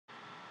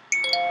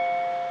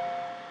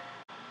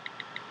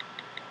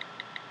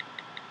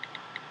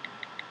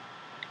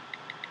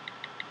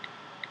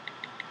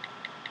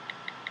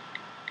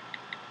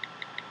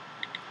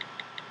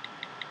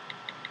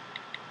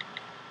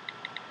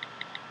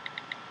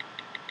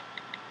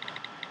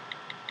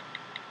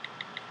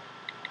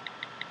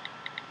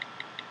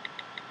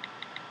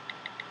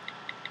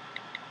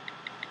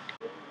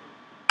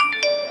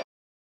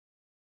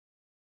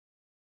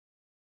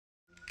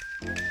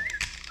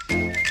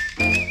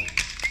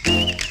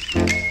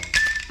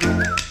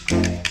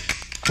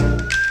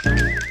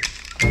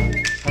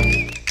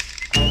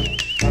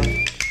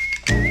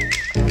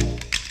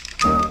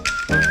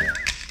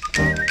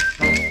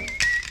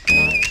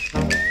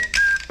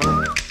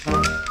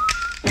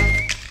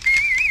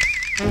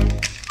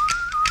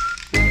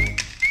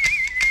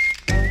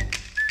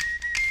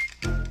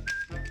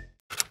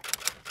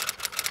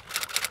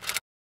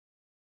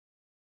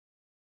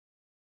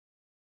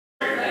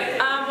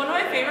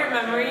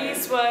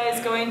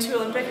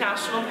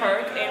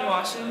park in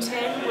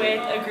Washington with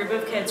a group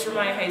of kids from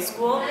my high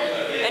school,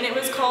 and it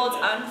was called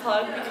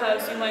Unplugged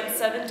because we went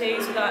 7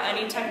 days without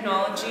any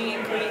technology,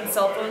 including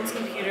cell phones,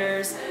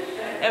 computers,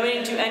 and we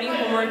didn't do any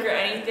homework or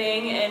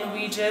anything, and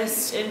we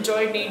just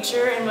enjoyed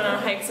nature and went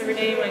on hikes every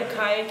day, went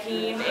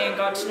kayaking, and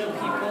got to know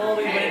people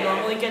we wouldn't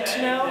normally get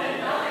to know.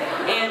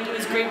 And it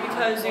was great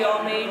because we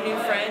all made new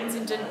friends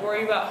and didn't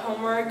worry about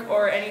homework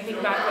or anything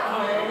back at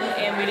home,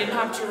 and we didn't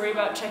have to worry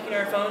about checking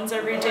our phones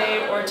every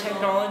day or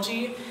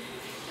technology.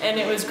 And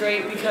it was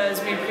great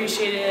because we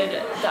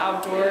appreciated the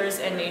outdoors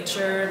and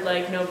nature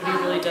like nobody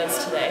really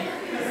does today.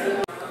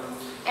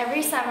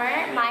 Every summer,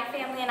 my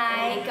family and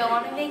I go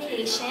on a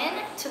vacation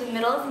to the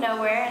middle of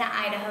nowhere in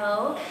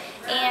Idaho,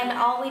 and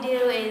all we do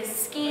is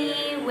ski,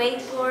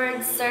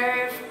 wakeboard,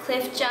 surf,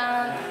 cliff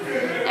jump,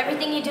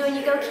 everything you do when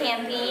you go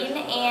camping,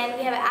 and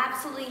we have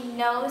absolutely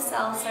no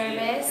cell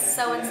service,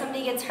 so when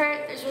somebody gets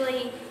hurt,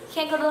 you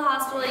can't go to the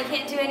hospital, you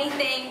can't do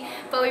anything,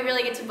 but we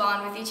really get to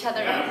bond with each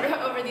other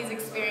over these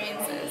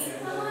experiences.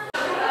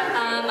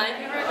 My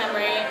favorite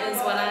memory is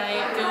when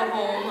I go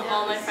home,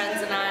 all my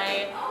friends and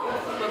I,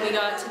 when we go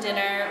out to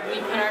dinner, we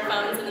put our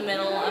phones in the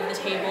middle of the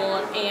table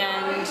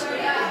and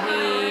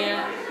we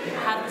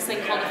have this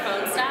thing called a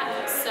phone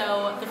stack.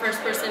 So the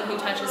first person who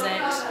touches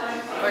it,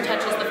 or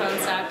touches the phone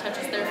stack,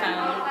 touches their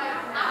phone,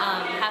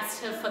 has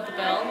to foot the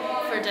bill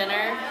for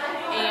dinner.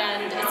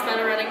 And it's been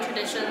a running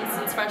tradition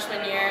since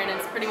freshman year, and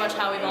it's pretty much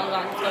how we've all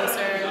gotten closer,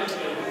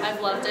 and I've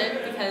loved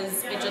it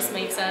because it just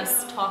makes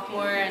us talk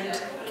more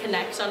and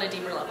connect on a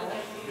deeper level.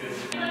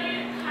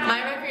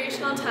 My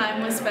recreational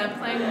time was spent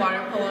playing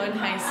water polo in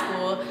high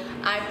school.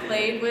 I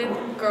played with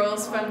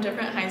girls from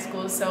different high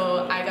schools,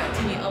 so I got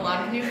to meet a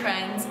lot of new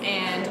friends,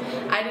 and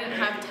I didn't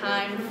have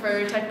time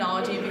for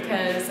technology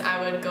because I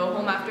would go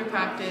home after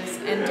practice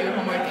and do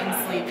homework and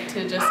sleep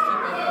to just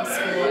keep up with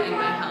school and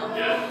my health.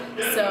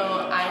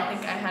 So I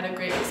think I had a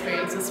great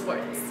experience with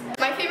sports.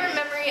 My favorite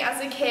memory as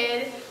a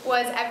kid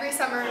was every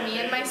summer me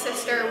and my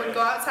sister would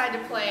go outside to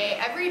play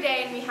every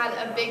day, and we had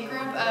a big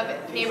group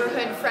of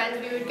neighborhood friends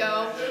we would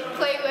go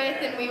play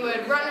with, and we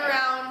would run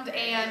around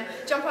and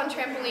jump on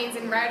trampolines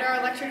and ride our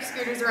electric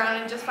scooters around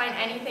and just find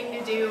anything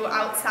to do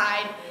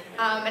outside,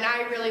 and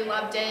I really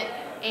loved it,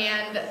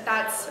 and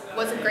that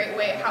was a great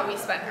way how we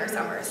spent our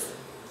summers.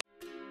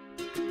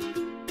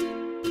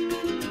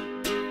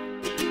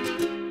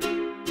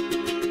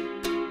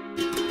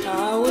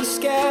 I was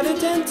scared of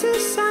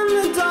dentists and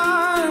the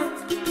dark.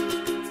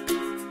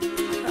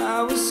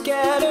 I was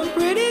scared of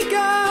pretty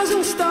girls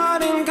and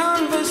starting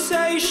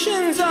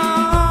conversations.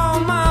 All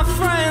my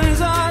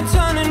friends are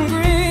turning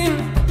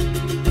green.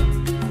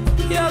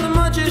 Yeah, the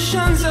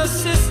magician's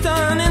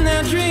assistant in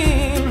their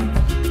dream.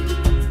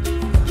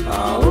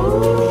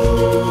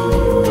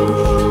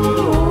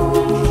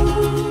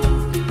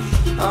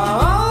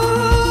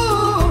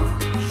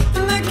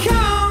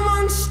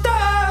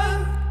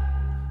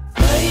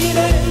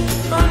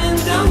 Running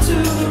down to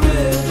the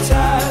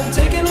riptide,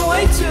 taken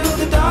away to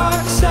the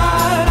dark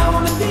side. I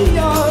wanna be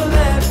your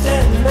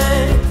left-hand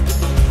man.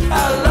 I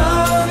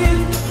love you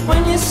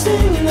when you're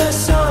singing that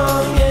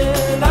song,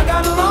 and I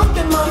got a lump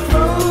in my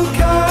throat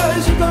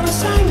 'cause you're gonna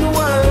sing the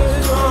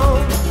words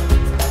wrong.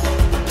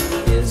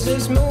 Is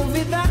this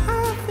movie that